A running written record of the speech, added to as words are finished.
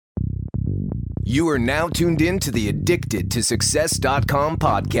You are now tuned in to the Addicted to Success.com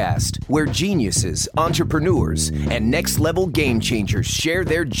podcast, where geniuses, entrepreneurs, and next level game changers share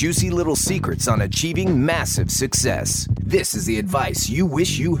their juicy little secrets on achieving massive success. This is the advice you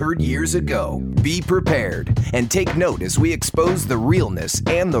wish you heard years ago. Be prepared and take note as we expose the realness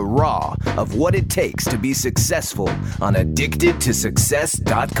and the raw of what it takes to be successful on Addicted to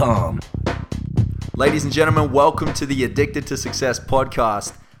Success.com. Ladies and gentlemen, welcome to the Addicted to Success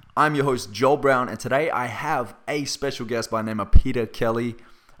podcast. I'm your host, Joel Brown, and today I have a special guest by the name of Peter Kelly.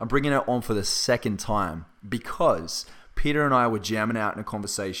 I'm bringing her on for the second time because Peter and I were jamming out in a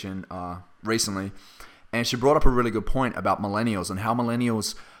conversation recently, and she brought up a really good point about millennials and how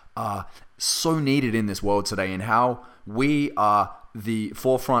millennials are so needed in this world today and how we are the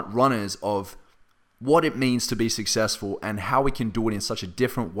forefront runners of what it means to be successful and how we can do it in such a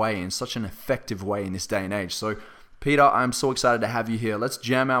different way, in such an effective way in this day and age. So Peter, I'm so excited to have you here. Let's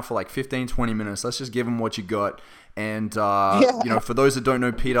jam out for like 15, 20 minutes. Let's just give them what you got. And, for those that don't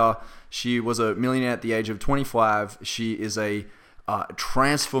know Peter, she was a millionaire at the age of 25. She is a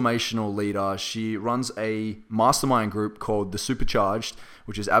transformational leader. She runs a mastermind group called The Supercharged,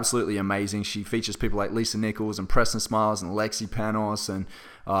 which is absolutely amazing. She features people like Lisa Nichols and Preston Smiles and Lexi Panos. And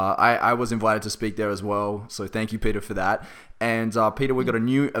I was invited to speak there as well. So thank you, Peter, for that. And Peter, we've got a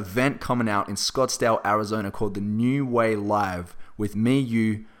new event coming out in Scottsdale, Arizona called The New Way Live with me,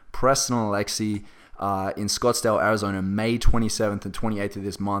 you, Preston and Lexi in Scottsdale, Arizona, May 27th and 28th of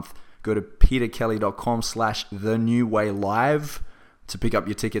this month. Go to peterkelly.com/thenewwaylive to pick up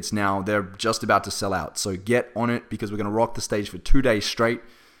your tickets now. They're just about to sell out. So get on it because we're going to rock the stage for 2 days straight.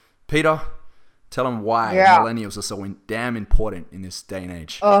 Peter, tell them why millennials are so damn important in this day and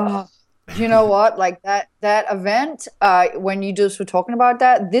age. You know what? Like that event, when you just were talking about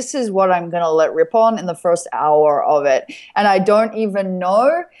that, this is what I'm going to let rip on in the first hour of it. And I don't even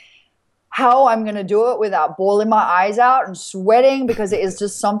know how I'm going to do it without bawling my eyes out and sweating because it is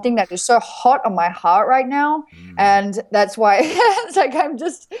just something that is so hot on my heart right now. And that's why it's like I'm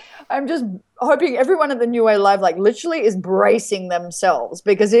just hoping everyone at the New Way Live like literally is bracing themselves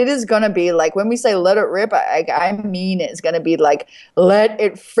because it is going to be like when we say let it rip, I mean it's going to be like let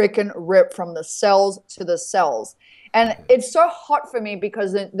it freaking rip from the cells to the cells. And it's so hot for me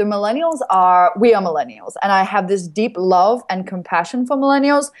because we are millennials, and I have this deep love and compassion for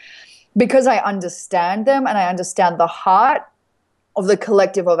millennials because I understand them and I understand the heart of the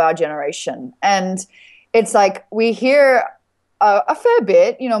collective of our generation. And it's like we hear a fair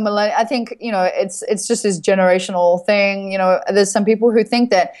bit, I think, it's just this generational thing. There's some people who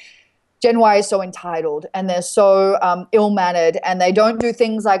think that Gen Y is so entitled and they're so ill-mannered and they don't do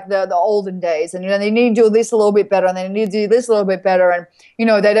things like the olden days. And, they need to do this a little bit better and they need to do this a little bit better. And,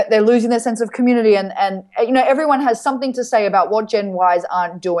 they're losing their sense of community. And everyone has something to say about what Gen Ys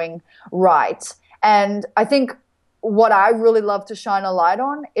aren't doing right. And I think what I really love to shine a light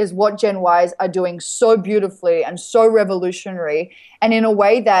on is what Gen Ys are doing so beautifully and so revolutionary and in a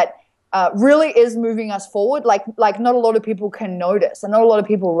way that really is moving us forward like not a lot of people can notice and not a lot of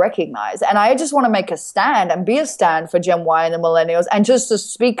people recognize. And I just want to make a stand and be a stand for Gen Y and the millennials and just to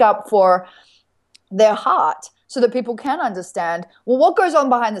speak up for their heart so that people can understand, well, what goes on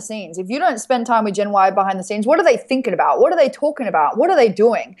behind the scenes? If you don't spend time with Gen Y behind the scenes, what are they thinking about? What are they talking about? What are they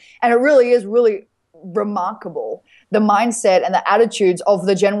doing? And it really is really remarkable, the mindset and the attitudes of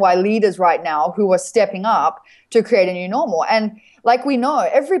the Gen Y leaders right now who are stepping up to create a new normal. And like we know,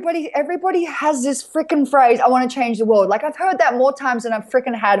 everybody has this freaking phrase, I want to change the world. Like I've heard that more times than I've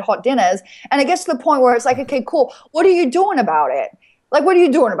freaking had hot dinners. And it gets to the point where it's like, okay, cool. What are you doing about it? Like, what are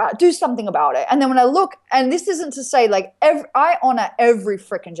you doing about it? Do something about it. And then when I look, and this isn't to say like, I honor every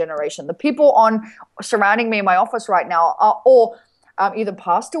freaking generation. The people surrounding me in my office right now are all either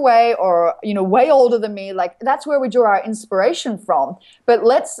passed away or, way older than me. Like that's where we draw our inspiration from. But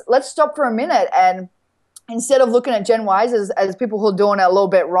let's stop for a minute and instead of looking at Gen Ys as people who are doing it a little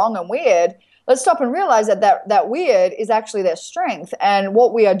bit wrong and weird, let's stop and realize that weird is actually their strength. And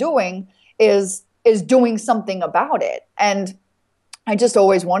what we are doing is doing something about it. And I just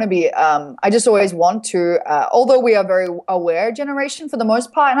always want to be, although we are very aware generation for the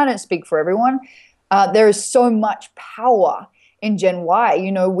most part, and I don't speak for everyone, there is so much power in Gen Y.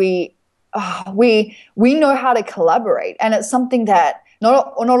 We know how to collaborate, and it's something that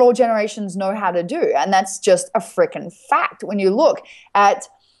not all generations know how to do. And that's just a freaking fact. When you look at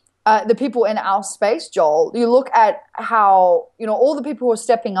the people in our space, Joel, you look at how, all the people who are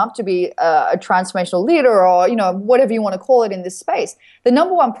stepping up to be a transformational leader or, whatever you want to call it in this space. The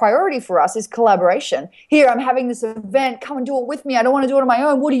number one priority for us is collaboration. Here, I'm having this event. Come and do it with me. I don't want to do it on my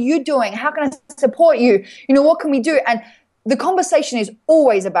own. What are you doing? How can I support you? What can we do? And the conversation is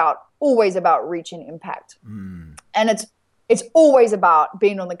always about reach and impact. And it's always about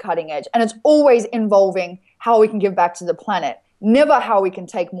being on the cutting edge, and it's always involving how we can give back to the planet, never how we can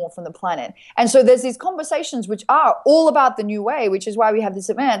take more from the planet. And so there's these conversations which are all about the new way, which is why we have this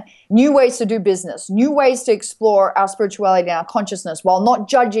event, new ways to do business, new ways to explore our spirituality and our consciousness while not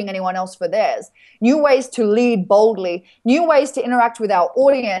judging anyone else for theirs, new ways to lead boldly, new ways to interact with our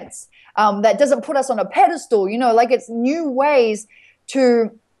audience that doesn't put us on a pedestal, like it's new ways to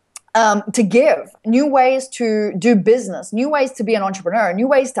give, new ways to do business, new ways to be an entrepreneur, new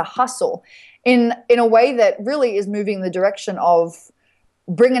ways to hustle in a way that really is moving the direction of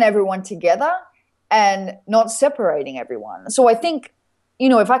bringing everyone together and not separating everyone. So I think,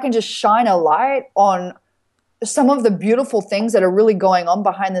 if I can just shine a light on some of the beautiful things that are really going on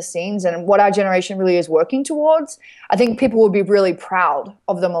behind the scenes and what our generation really is working towards, I think people will be really proud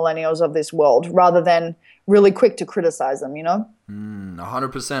of the millennials of this world rather than really quick to criticize them,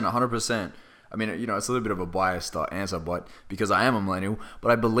 100%. I mean, it's a little bit of a biased answer, but because I am a millennial,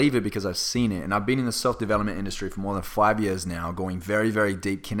 but I believe it because I've seen it. And I've been in the self-development industry for more than 5 years now, going very, very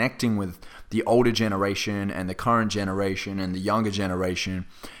deep, connecting with the older generation and the current generation and the younger generation.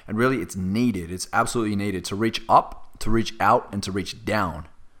 And really, it's needed. It's absolutely needed to reach up, to reach out, and to reach down.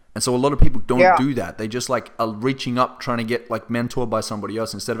 And so a lot of people don't do that. They just are reaching up, trying to get mentored by somebody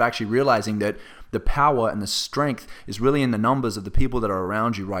else instead of actually realizing that the power and the strength is really in the numbers of the people that are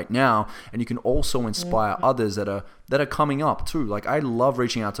around you right now. And you can also inspire others that are coming up too. I love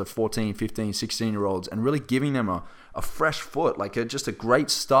reaching out to 14, 15, 16-year-olds and really giving them a fresh foot, just a great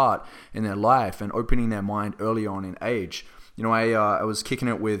start in their life and opening their mind early on in age. I was kicking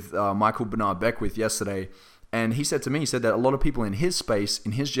it with Michael Bernard Beckwith yesterday. And he said to me, that a lot of people in his space,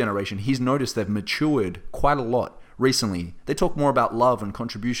 in his generation, he's noticed they've matured quite a lot recently. They talk more about love and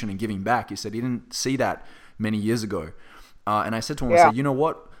contribution and giving back. He said he didn't see that many years ago. And I said to him, I said, you know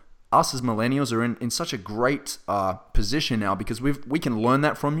what? Us as millennials are in such a great position now because we can learn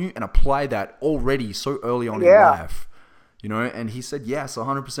that from you and apply that already so early on in life. And he said, yes,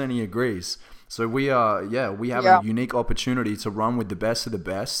 100% he agrees. So we have a unique opportunity to run with the best of the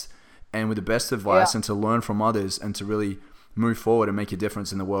best and with the best advice and to learn from others and to really move forward and make a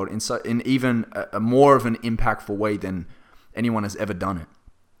difference in the world in even a more of an impactful way than anyone has ever done it.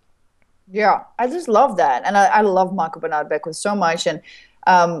 Yeah, I just love that. And I love Michael Bernard Beckwith so much. And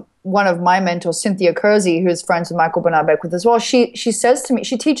one of my mentors, Cynthia Kersey, who's friends with Michael Bernard Beckwith as well, she says to me,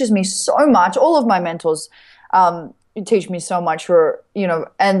 she teaches me so much. All of my mentors teach me so much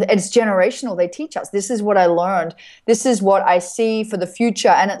and it's generational. They teach us. This is what I learned. This is what I see for the future.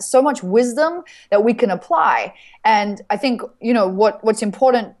 And it's so much wisdom that we can apply. And I think, what's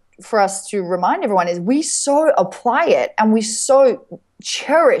important for us to remind everyone is we so apply it and we so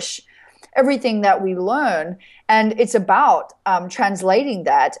cherish everything that we learn. And it's about translating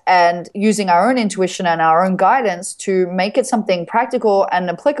that and using our own intuition and our own guidance to make it something practical and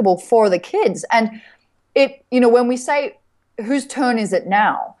applicable for the kids. And when we say, whose turn is it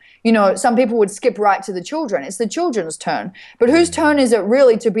now? Some people would skip right to the children. It's the children's turn. But whose turn is it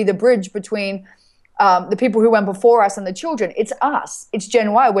really to be the bridge between the people who went before us and the children? It's us. It's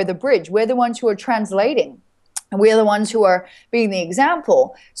Gen Y. We're the bridge. We're the ones who are translating. And we're the ones who are being the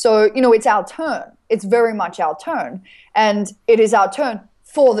example. So, it's our turn. It's very much our turn. And it is our turn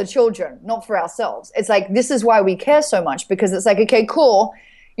for the children, not for ourselves. It's this is why we care so much, because it's okay, cool.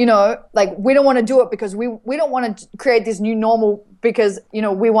 We don't want to do it because we don't want to create this new normal because,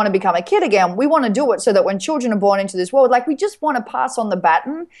 we want to become a kid again. We want to do it so that when children are born into this world, we just want to pass on the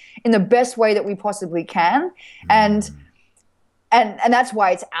baton in the best way that we possibly can. And that's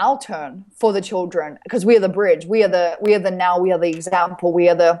why it's our turn for the children, because we are the bridge. We are the now, we are the example. We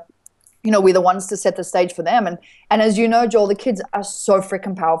are the, we're the ones to set the stage for them. And as you know, Joel, the kids are so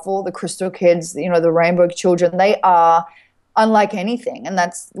freaking powerful. The crystal kids, the rainbow children, they are unlike anything, and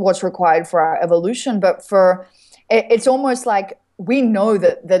that's what's required for our evolution. But it's almost like we know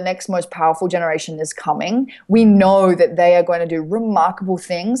that the next most powerful generation is coming. We know that they are going to do remarkable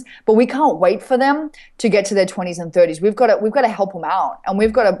things, but we can't wait for them to get to their 20s and 30s. We've got to help them out, and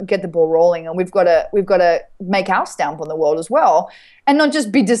we've got to get the ball rolling, and we've got to make our stamp on the world as well, and not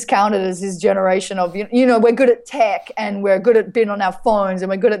just be discounted as this generation of we're good at tech and we're good at being on our phones and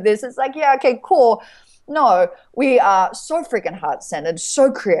we're good at this. It's okay, cool. No, we are so freaking heart-centered,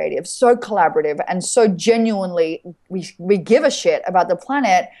 so creative, so collaborative, and so genuinely we give a shit about the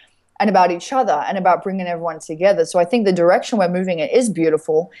planet and about each other and about bringing everyone together. So I think the direction we're moving in is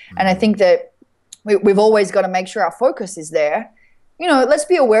beautiful, and I think that we've always got to make sure our focus is there. let's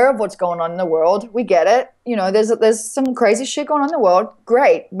be aware of what's going on in the world. We get it. There's some crazy shit going on in the world.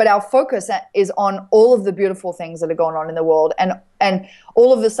 Great. But our focus is on all of the beautiful things that are going on in the world and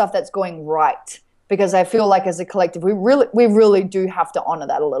all of the stuff that's going right. Because I feel like as a collective, we really do have to honor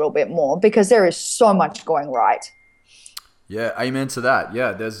that a little bit more, because there is so much going right. Yeah, amen to that.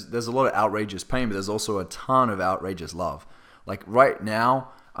 Yeah, there's a lot of outrageous pain, but there's also a ton of outrageous love. Like right now,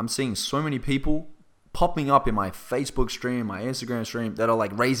 I'm seeing so many people popping up in my Facebook stream, my Instagram stream, that are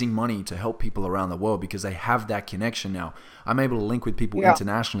like raising money to help people around the world because they have that connection now. I'm able to link with people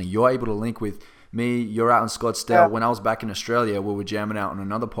internationally. You're able to link with me. You're out in Scottsdale. Yeah. When I was back in Australia, we were jamming out on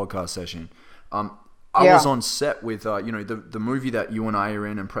another podcast session. I was on set with, the movie that you and I are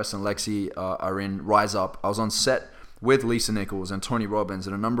in and Preston and Lexi are in, Rise Up. I was on set with Lisa Nichols and Tony Robbins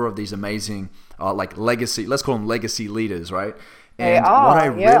and a number of these amazing, legacy, let's call them legacy leaders, right? And what I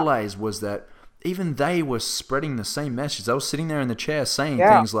realized was that even they were spreading the same message. I was sitting there in the chair saying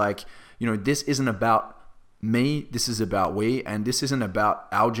things like, this isn't about me, this is about we, and this isn't about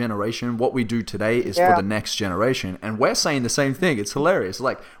our generation. What we do today is for the next generation. And we're saying the same thing. It's hilarious.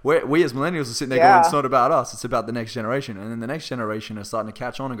 Like we as millennials are sitting there going, it's not about us, it's about the next generation. And then the next generation is starting to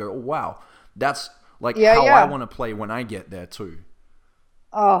catch on and go, oh, wow, that's like how I want to play when I get there too.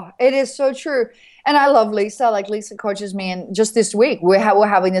 Oh, it is so true. And I love Lisa. Like, Lisa coaches me, and just this week we're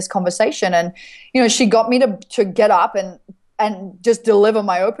having this conversation, and she got me to get up and just deliver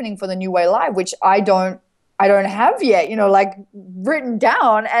my opening for the New Way Live, which I don't have yet, written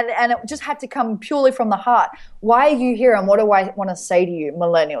down, and it just had to come purely from the heart. Why are you here, and what do I want to say to you,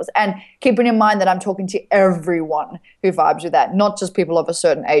 millennials? And keeping in mind that I'm talking to everyone who vibes with that, not just people of a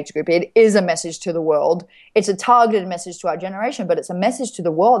certain age group. It is a message to the world. It's a targeted message to our generation, but it's a message to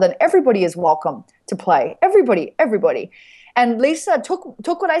the world, and everybody is welcome to play. Everybody. And Lisa took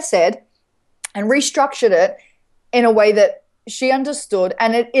what I said and restructured it in a way that she understood,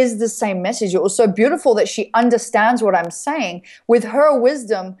 and it is the same message. It was so beautiful that she understands what I'm saying. With her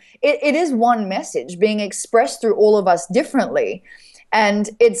wisdom, it is one message being expressed through all of us differently. And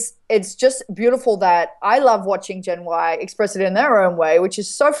it's just beautiful that I love watching Gen Y express it in their own way, which is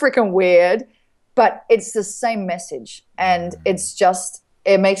so freaking weird, but it's the same message. And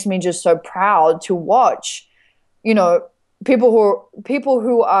it makes me just so proud to watch, people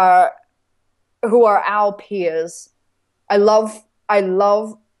who are our peers. I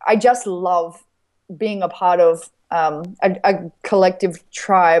just love being a part of a collective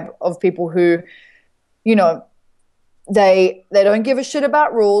tribe of people who, they don't give a shit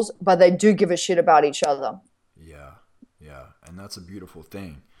about rules, but they do give a shit about each other. Yeah. And that's a beautiful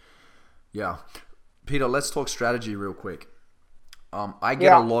thing. Yeah. Peter, let's talk strategy real quick. I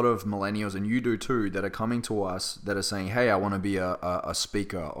get a lot of millennials, and you do too, that are coming to us that are saying, hey, I want to be a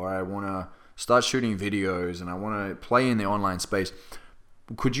speaker, or I want to start shooting videos, and I want to play in the online space.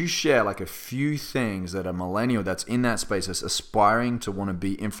 Could you share like a few things that a millennial that's in that space is aspiring to want to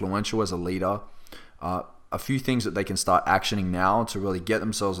be influential as a leader, a few things that they can start actioning now to really get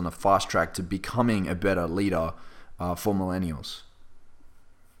themselves on the fast track to becoming a better leader for millennials?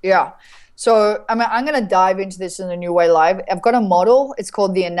 Yeah. So I'm going to dive into this in the New Way Live. I've got a model. It's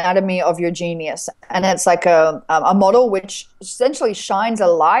called the Anatomy of Your Genius. And it's like a model which essentially shines a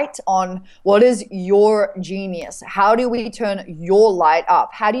light on what is your genius. How do we turn your light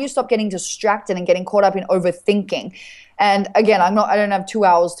up? How do you stop getting distracted and getting caught up in overthinking? And again, I don't have 2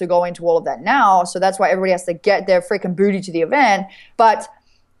 hours to go into all of that now. So that's why everybody has to get their freaking booty to the event. But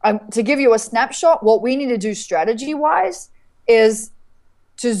to give you a snapshot, what we need to do strategy-wise is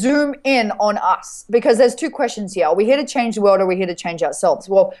to zoom in on us, because there's two questions here. Are we here to change the world, or are we here to change ourselves?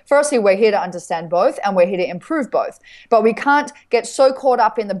 Well, firstly, we're here to understand both, and we're here to improve both. But we can't get so caught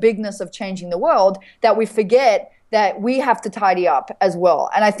up in the bigness of changing the world that we forget that we have to tidy up as well.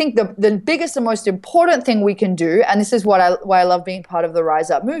 And I think the biggest and most important thing we can do, and this is why I love being part of the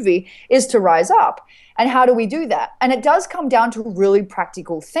Rise Up movie, is to rise up. And how do we do that? And it does come down to really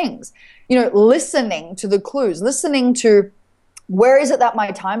practical things. Listening to the clues, listening to where is it that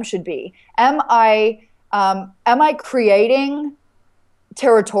my time should be? Am I creating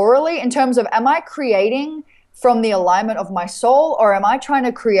territorially, in terms of, am I creating from the alignment of my soul, or am I trying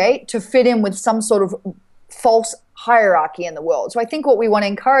to create to fit in with some sort of false hierarchy in the world? So I think what we want to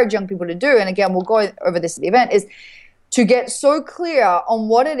encourage young people to do, and again, we'll go over this at the event, is to get so clear on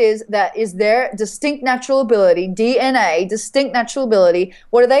what it is that is their distinct natural ability, DNA, distinct natural ability,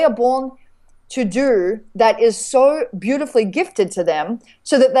 what they are born to do that is so beautifully gifted to them,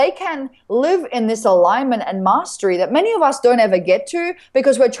 so that they can live in this alignment and mastery that many of us don't ever get to,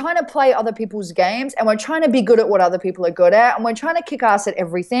 because we're trying to play other people's games, and we're trying to be good at what other people are good at, and we're trying to kick ass at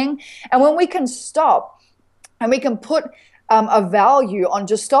everything. And when we can stop and we can put a value on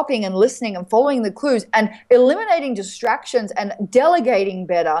just stopping and listening and following the clues and eliminating distractions and delegating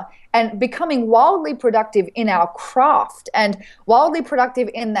better and becoming wildly productive in our craft and wildly productive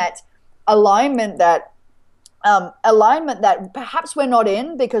in that alignment that perhaps we're not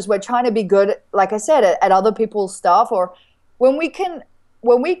in because we're trying to be good, like I said, at other people's stuff, or when we can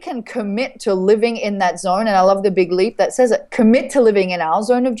commit to living in that zone. And I love the big leap that says it, commit to living in our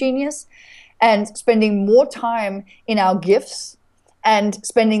zone of genius and spending more time in our gifts and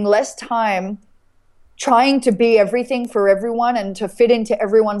spending less time trying to be everything for everyone and to fit into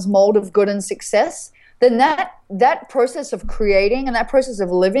everyone's mold of good and success, then that process of creating and that process of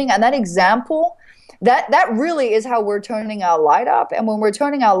living and that example, that really is how we're turning our light up. And when we're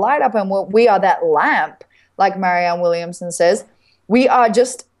turning our light up and we are that lamp, like Marianne Williamson says,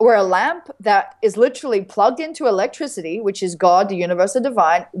 we're a lamp that is literally plugged into electricity, which is God, the universe, the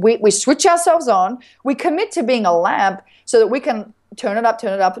divine. We switch ourselves on. We commit to being a lamp so that we can turn it up,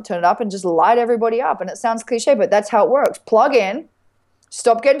 and just light everybody up. And it sounds cliche, but that's how it works. Plug in,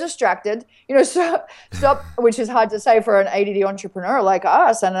 stop getting distracted, stop, which is hard to say for an ADD entrepreneur like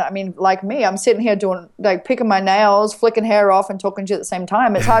us. And I mean, like me, I'm sitting here doing, like, picking my nails, flicking hair off and talking to you at the same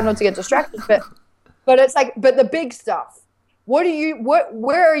time. It's hard not to get distracted, but it's like, but the big stuff. Where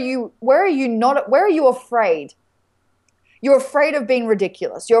are you afraid? You're afraid of being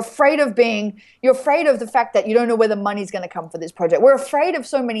ridiculous. You're afraid of the fact that you don't know where the money's going to come for this project. We're afraid of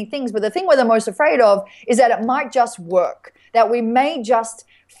so many things, but the thing we're the most afraid of is that it might just work, that we may just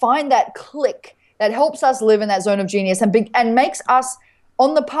find that click that helps us live in that zone of genius and makes us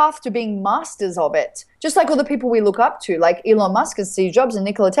on the path to being masters of it. Just like all the people we look up to, like Elon Musk and Steve Jobs and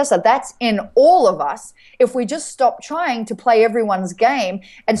Nikola Tesla, that's in all of us if we just stop trying to play everyone's game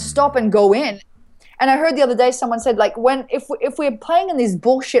and stop and go in. And I heard the other day someone said, like, if we're playing in these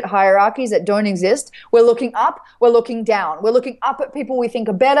bullshit hierarchies that don't exist, we're looking up, we're looking down. We're looking up at people we think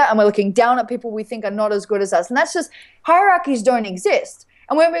are better and we're looking down at people we think are not as good as us. And that's just, hierarchies don't exist.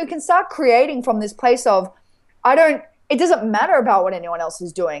 And when we can start creating from this place of, it doesn't matter about what anyone else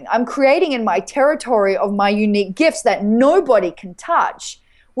is doing. I'm creating in my territory of my unique gifts that nobody can touch.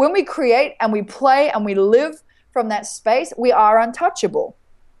 When we create and we play and we live from that space, we are untouchable.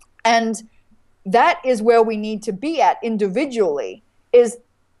 And that is where we need to be at individually, is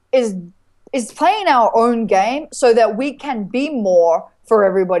playing our own game so that we can be more for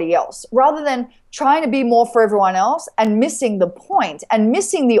everybody else, rather than trying to be more for everyone else and missing the point and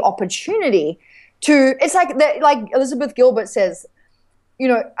missing the opportunity to, it's like Elizabeth Gilbert says,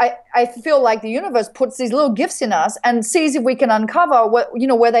 I feel like the universe puts these little gifts in us and sees if we can uncover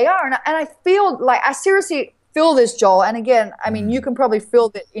where they are. And I feel like, I seriously feel this, Joel. And again, I mean, you can probably feel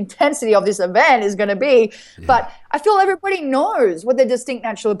the intensity of this event is going to be, but I feel everybody knows what their distinct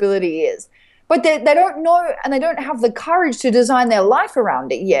natural ability is, but they don't know and they don't have the courage to design their life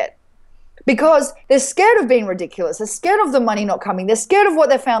around it yet. Because they're scared of being ridiculous. They're scared of the money not coming. They're scared of what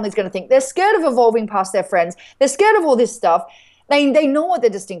their family's going to think. They're scared of evolving past their friends. They're scared of all this stuff. They know what their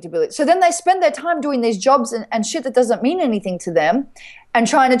distinct ability is. So then they spend their time doing these jobs and shit that doesn't mean anything to them and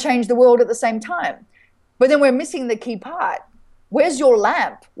trying to change the world at the same time. But then we're missing the key part. Where's your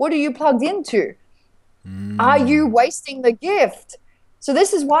lamp? What are you plugged into? Are you wasting the gift? So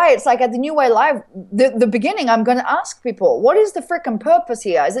this is why it's like at the New Way Live, the beginning, I'm going to ask people, what is the frickin' purpose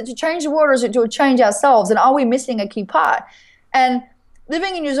here? Is it to change the world or is it to change ourselves? And are we missing a key part? And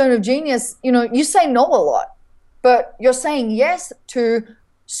living in your zone of genius, you say no a lot, but you're saying yes to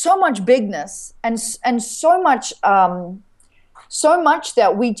so much bigness and so much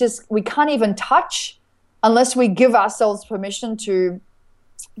that we can't even touch unless we give ourselves permission to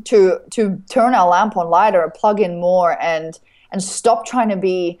turn our lamp on lighter or plug in more and stop trying to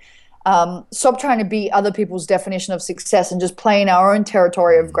be other people's definition of success and just play in our own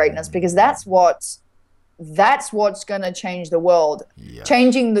territory of greatness, because that's what's going to change the world. Yes.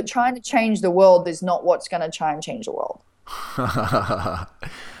 Trying to change the world is not what's going to try and change the world. I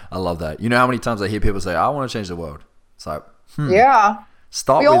love that. You know how many times I hear people say, I want to change the world. It's like, yeah.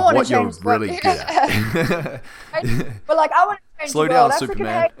 Start with what you're really good at. But like, I want to change Slow the world. down,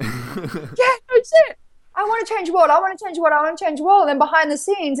 Superman. Yeah, that's it. I want to change the world. I want to change the world. I want to change the world. And then behind the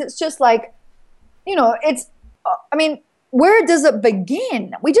scenes, it's just like, where does it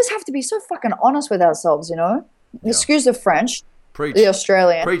begin? We just have to be so fucking honest with ourselves, Yeah. Excuse the French. Preach. The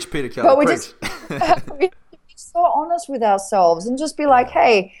Australian. Preach, Peter Kelly. But we Preach. we have to be so honest with ourselves and just be like,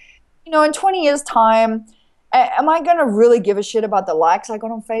 hey, in 20 years' time, am I going to really give a shit about the likes I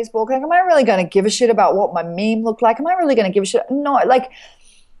got on Facebook? Like, am I really going to give a shit about what my meme looked like? Am I really going to give a shit? No, like,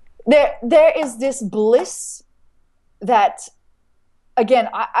 there is this bliss that again,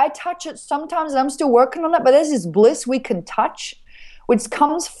 I touch it sometimes and I'm still working on it, but there's this bliss we can touch, which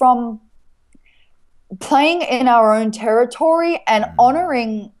comes from playing in our own territory and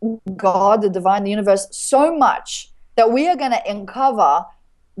honoring God, the divine, the universe so much that we are going to uncover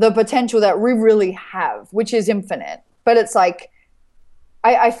the potential that we really have, which is infinite. But it's like,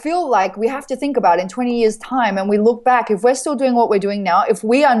 I feel like we have to think about in 20 years' time, and we look back, if we're still doing what we're doing now, if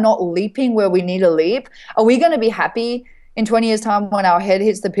we are not leaping where we need to leap, are we going to be happy in 20 years' time when our head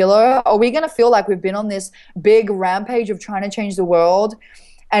hits the pillow? Are we going to feel like we've been on this big rampage of trying to change the world,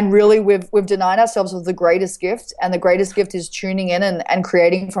 and really we've denied ourselves of the greatest gift, and the greatest gift is tuning in and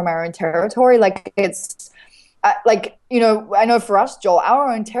creating from our own territory? Like, it's like, you know, I know for us, Joel,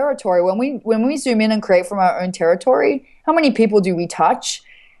 our own territory, when we zoom in and create from our own territory, how many people do we touch?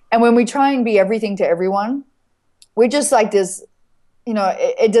 And when we try and be everything to everyone, we're just like this, you know,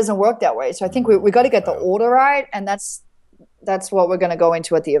 it doesn't work that way. So I think we got to get the order right, and that's what we're going to go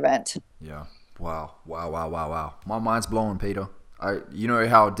into at the event. Yeah. Wow. My mind's blowing, Peter. You know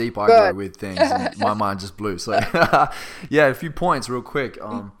how deep I go with things, and my mind just blew. So yeah, a few points real quick.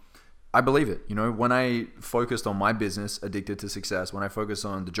 I believe it. You know, when I focused on my business, Addicted to Success, when I focused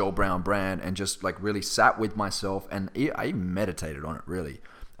on the Joel Brown brand and just like really sat with myself, and I even meditated on it, really.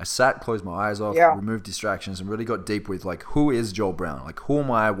 I sat, closed my eyes off, removed distractions, and really got deep with like, who is Joel Brown? Like, who am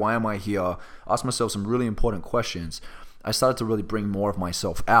I? Why am I here? Asked myself some really important questions. I started to really bring more of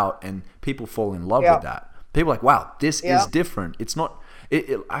myself out, and people fall in love with that. People are like, wow, this is different. It's not...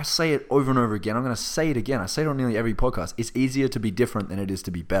 I say it over and over again. I'm going to say it again. I say it on nearly every podcast. It's easier to be different than it is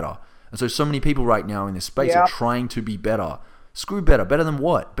to be better. And so many people right now in this space are trying to be better. Screw better. Better than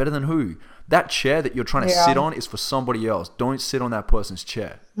what? Better than who? That chair that you're trying to sit on is for somebody else. Don't sit on that person's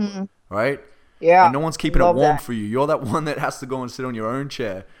chair. Right? Yeah. And no one's keeping it warm for you. You're that one that has to go and sit on your own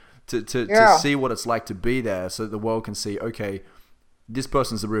chair to see what it's like to be there, so that the world can see, okay, this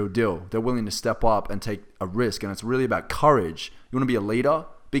person's the real deal. They're willing to step up and take a risk. And it's really about courage. You want to be a leader?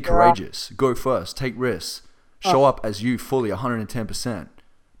 Be courageous. Go first. Take risks. Show up as you fully, 110%.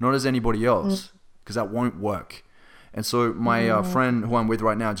 Not as anybody else, because that won't work. And so my friend who I'm with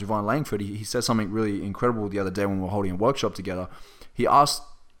right now, Javon Langford, he said something really incredible the other day when we were holding a workshop together. He asked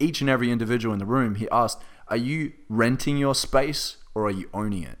each and every individual in the room, he asked, are you renting your space or are you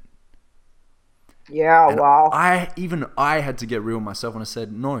owning it? Yeah, and wow. I had to get real with myself, and I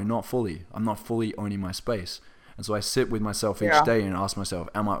said, no, not fully. I'm not fully owning my space. And so I sit with myself each day and ask myself,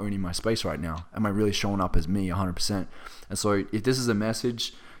 am I owning my space right now? Am I really showing up as me 100%? And so if this is a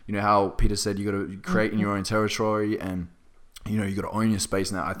message, you know how Peter said you got to create in your own territory, and you know you got to own your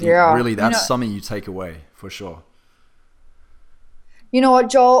space now. I think really that's something you take away for sure. You know what,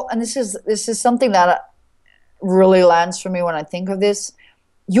 Joel? And this is something that really lands for me when I think of this.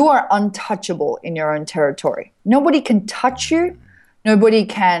 You are untouchable in your own territory. Nobody can touch you. Nobody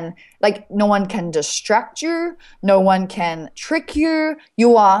can, no one can distract you. No one can trick you.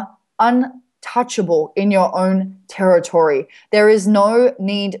 You are untouchable in your own territory. There is no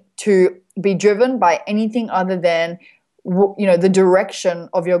need to be driven by anything other than, you know, the direction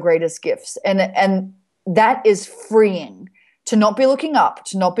of your greatest gifts. And that is freeing. To not be looking up,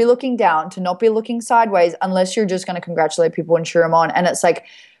 to not be looking down, to not be looking sideways, unless you're just going to congratulate people and cheer them on. And it's like,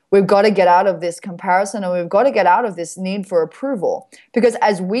 we've got to get out of this comparison, and we've got to get out of this need for approval. Because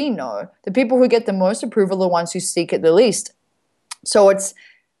as we know, the people who get the most approval are the ones who seek it the least. So it's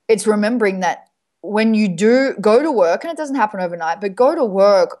remembering that when you do go to work, and it doesn't happen overnight, but go to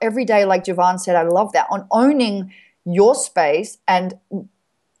work every day, like Javon said, I love that, on owning your space and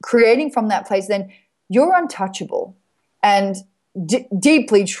creating from that place, then you're untouchable. And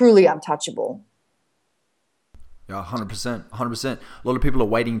deeply, truly untouchable. Yeah, 100%. 100%. A lot of people are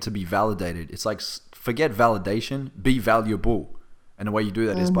waiting to be validated. It's like, forget validation, be valuable. And the way you do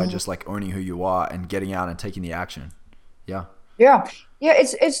that is by just like owning who you are and getting out and taking the action. Yeah. Yeah. Yeah,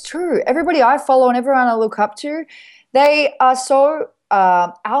 it's true. Everybody I follow and everyone I look up to, they are so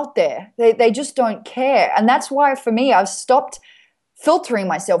out there. They just don't care. And that's why for me, I've stopped filtering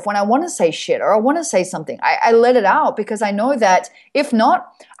myself when I want to say shit or I want to say something. I let it out, because I know that if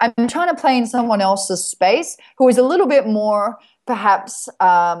not, I'm trying to play in someone else's space who is a little bit more perhaps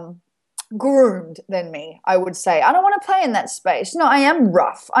groomed than me, I would say. I don't want to play in that space. No, I am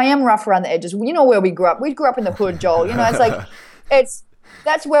rough. I am rough around the edges. You know where we grew up. We grew up in the hood, Joel. You know, it's like,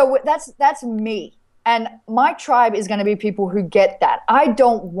 that's me. And my tribe is going to be people who get that. I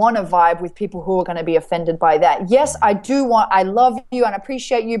don't want to vibe with people who are going to be offended by that. Yes, I love you and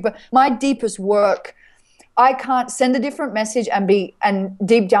appreciate you, but my deepest work, I can't send a different message and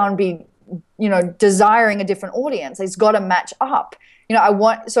deep down be, you know, desiring a different audience. It's got to match up. You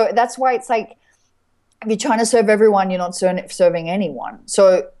know, so that's why it's like, if you're trying to serve everyone, you're not serving anyone.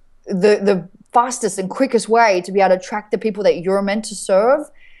 So the fastest and quickest way to be able to attract the people that you're meant to serve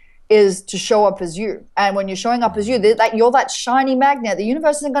is to show up as you. And when you're showing up as you, you're that shiny magnet. The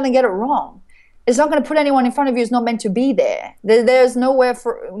universe isn't going to get it wrong. It's not going to put anyone in front of you who's not meant to be there. There's nowhere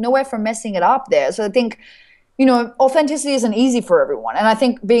for messing it up there. So I think, authenticity isn't easy for everyone. And I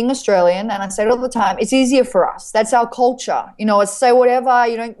think being Australian, and I say it all the time, it's easier for us. That's our culture. It's say whatever,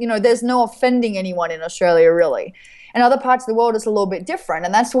 there's no offending anyone in Australia really. In other parts of the world, it's a little bit different.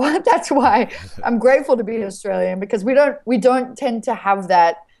 And that's why I'm grateful to be Australian, because we don't tend to have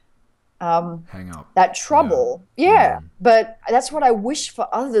that, hang up, that trouble. Yeah. But that's what I wish for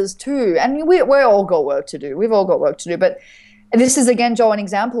others too. And we all got work to do. We've all got work to do. But this is, again, Joel, an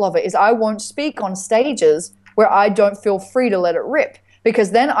example of it is I won't speak on stages where I don't feel free to let it rip,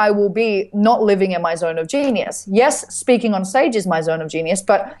 because then I will be not living in my zone of genius. Yes, speaking on stage is my zone of genius,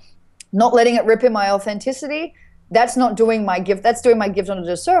 but not letting it rip in my authenticity, that's not doing my gift. That's doing my gift on a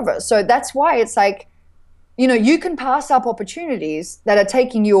disservice. So that's why it's like, you can pass up opportunities that are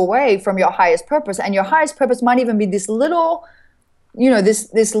taking you away from your highest purpose, and your highest purpose might even be this little,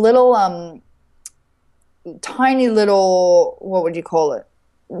 this little tiny little, what would you call it?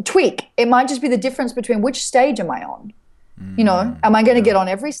 Tweak. It might just be the difference between which stage am I on. Am I going to get on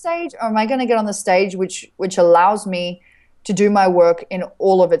every stage, or am I going to get on the stage which allows me to do my work in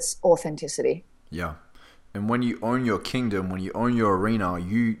all of its authenticity? Yeah. And when you own your kingdom, when you own your arena,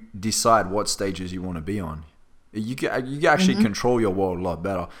 you decide what stages you want to be on. You can actually control your world a lot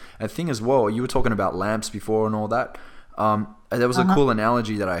better. And the thing as well, you were talking about lamps before and all that. There was a cool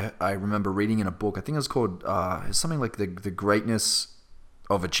analogy that I remember reading in a book. I think it was called something like the greatness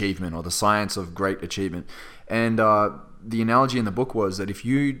of achievement, or the science of great achievement. And the analogy in the book was that if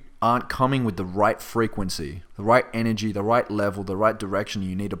you aren't coming with the right frequency, the right energy, the right level, the right direction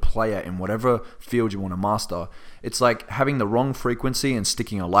you need to play at in whatever field you want to master, it's like having the wrong frequency and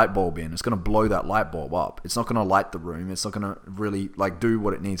sticking a light bulb in. It's going to blow that light bulb up. It's not going to light the room. It's not going to really do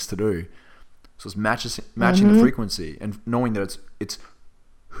what it needs to do. So it's matching the frequency and knowing that it's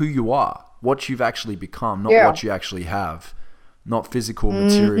who you are, what you've actually become, not what you actually have, not physical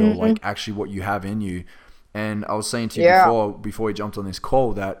material, like actually what you have in you. And I was saying to you before we jumped on this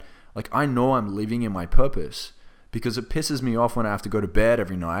call that, like, I know I'm living in my purpose, because it pisses me off when I have to go to bed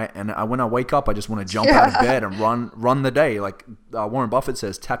every night. And when I wake up, I just want to jump out of bed and run the day. Like Warren Buffett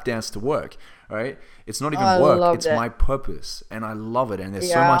says, tap dance to work, right? It's not even work. It's my purpose. And I love it. And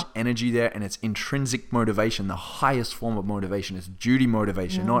there's so much energy there, and it's intrinsic motivation. The highest form of motivation is duty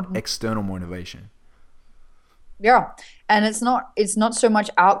motivation, not external motivation. Yeah. And it's not so much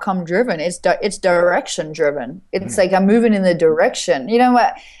outcome driven. It's direction driven. It's like I'm moving in the direction. You know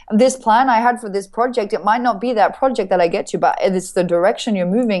what? This plan I had for this project, it might not be that project that I get to, but it's the direction you're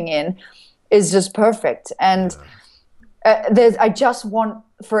moving in is just perfect. And I just want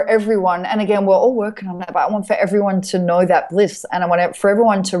for everyone, and again, we're all working on that, but I want for everyone to know that bliss, and I want for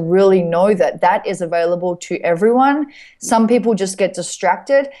everyone to really know that is available to everyone. Some people just get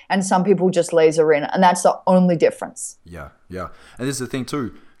distracted, and some people just laser in, and that's the only difference. Yeah. And this is the thing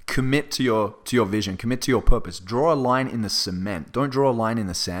too. Commit to your vision. Commit to your purpose. Draw a line in the cement. Don't draw a line in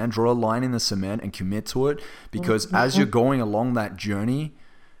the sand. Draw a line in the cement and commit to it, because as you're going along that journey,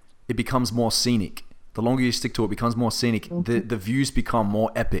 it becomes more scenic. The longer you stick to it, becomes more scenic. The views become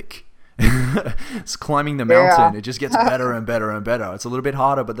more epic. It's climbing the mountain. It just gets better and better and better. It's a little bit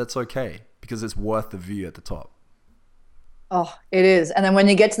harder, but that's okay, because it's worth the view at the top. Oh, it is. And then when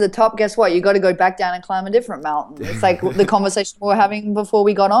you get to the top, guess what? You got to go back down and climb a different mountain. It's like the conversation we were having before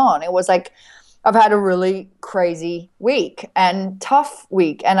we got on. It was like, I've had a really crazy week and tough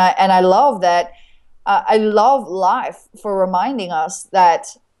week. And I love that. I love life for reminding us that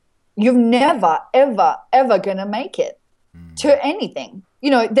you're never, ever, ever going to make it to anything.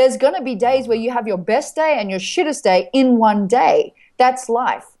 There's going to be days where you have your best day and your shittest day in one day. That's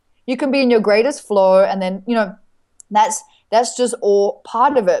life. You can be in your greatest flow, and then, that's just all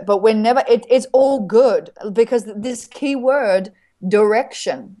part of it. But it's all good, because this key word,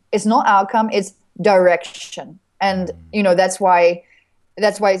 direction, it's not outcome, it's direction. And,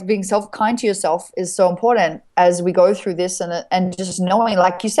 that's why being kind to yourself is so important as we go through this, and just knowing,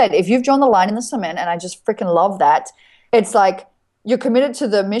 like you said, if you've drawn the line in the cement, and I just freaking love that, it's like you're committed to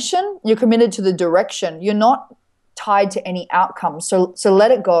the mission, you're committed to the direction, you're not tied to any outcome. So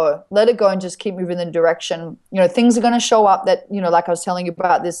let it go and just keep moving in the direction. Things are going to show up that, like I was telling you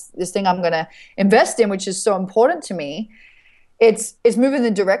about this thing I'm going to invest in, which is so important to me. It's moving in the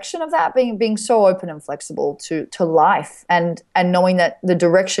direction of that, being so open and flexible to life, and knowing that the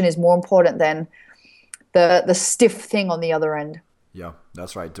direction is more important than the stiff thing on the other end. Yeah,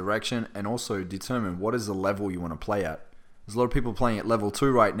 that's right. Direction, and also determine what is the level you want to play at. There's a lot of people playing at level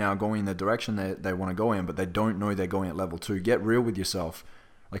 2 right now, going in the direction they want to go in, but they don't know they're going at level 2. Get real with yourself.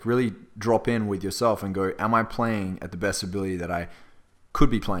 Like, really drop in with yourself and go, am I playing at the best ability that I could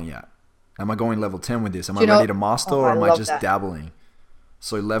be playing at? Am I going level 10 with this? Am I ready to master, or am I just dabbling?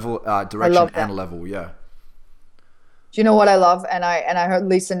 So level, direction and level, yeah. Do you know what I love? And I heard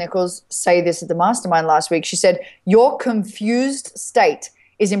Lisa Nichols say this at the mastermind last week. She said, your confused state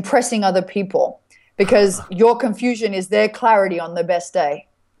is impressing other people because your confusion is their clarity on the best day.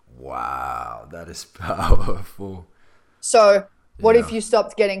 Wow, that is powerful. So what if you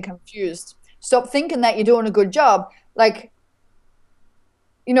stopped getting confused? Stop thinking that you're doing a good job. Like,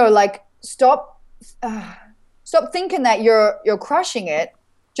 you know, like stop thinking that you're crushing it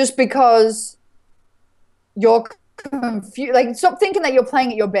just because you're confused. Like, stop thinking that you're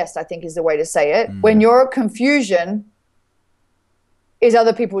playing at your best, I think is the way to say it. When your confusion is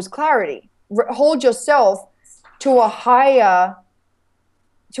other people's clarity. Hold yourself to a higher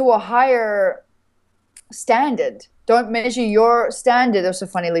standard. Don't measure your standard. It was so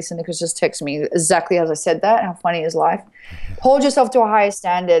funny. Lisa Nichols just texted me exactly as I said that. How funny is life? Hold yourself to a higher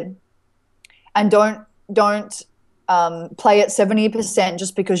standard, and don't play at 70%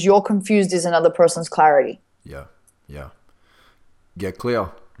 just because you're confused is another person's clarity. Yeah. Get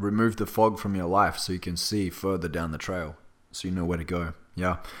clear. Remove the fog from your life so you can see further down the trail, so you know where to go.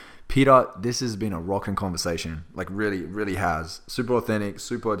 Yeah. Peter, this has been a rocking conversation. Like, really, really has. Super authentic,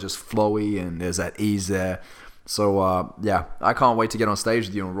 super just flowy, and there's that ease there. So, yeah, I can't wait to get on stage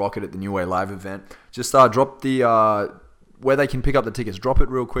with you and rock it at the New Way Live event. Just drop the where they can pick up the tickets. Drop it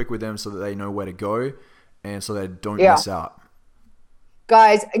real quick with them so that they know where to go and so they don't miss out.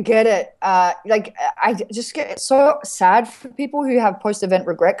 Guys, get it. Like, I just get so sad for people who have post-event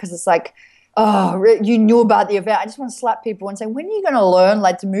regret because it's like, oh, you knew about the event. I just want to slap people and say, when are you going to learn,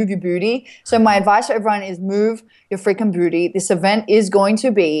 like, to move your booty? So my advice for everyone is move your freaking booty. This event is going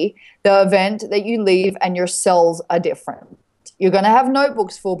to be the event that you leave and your cells are different. You're going to have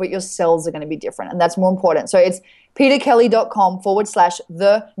notebooks full, but your cells are going to be different, and that's more important. So it's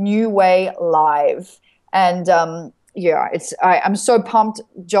peterkelly.com/the New Way Live. And yeah, I'm so pumped,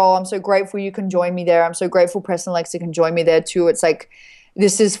 Joel. I'm so grateful you can join me there. I'm so grateful Preston Lexa can join me there too. It's like,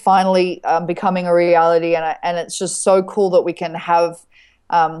 this is finally becoming a reality, and it's just so cool that we can have,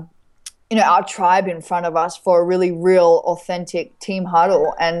 our tribe in front of us for a really real, authentic team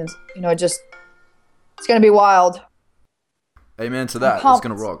huddle, and just it's going to be wild. Amen to that. It's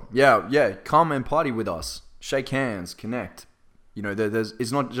going to rock. Yeah. Come and party with us. Shake hands. Connect.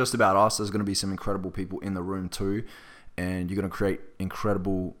 It's not just about us. There's going to be some incredible people in the room too, and you're going to create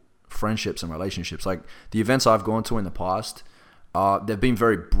incredible friendships and relationships. Like the events I've gone to in the past. They've been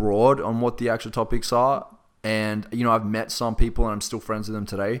very broad on what the actual topics are. And, I've met some people and I'm still friends with them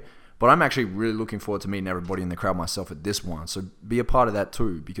today. But I'm actually really looking forward to meeting everybody in the crowd myself at this one. So be a part of that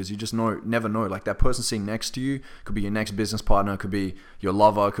too, because you just never know. Like that person sitting next to you could be your next business partner, could be your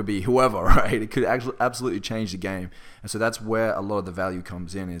lover, could be whoever, right? It could actually absolutely change the game. And so that's where a lot of the value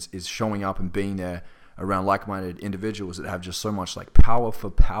comes in is showing up and being there around like-minded individuals that have just so much like power for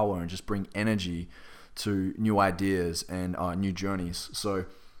power and just bring energy to new ideas and new journeys. So,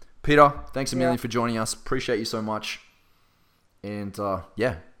 Peter, thanks a million for joining us. Appreciate you so much. And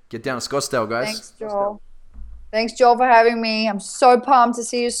get down to Scottsdale, guys. Thanks, Joel. Thanks, Joel, for having me. I'm so pumped to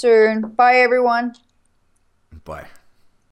see you soon. Bye, everyone. Bye.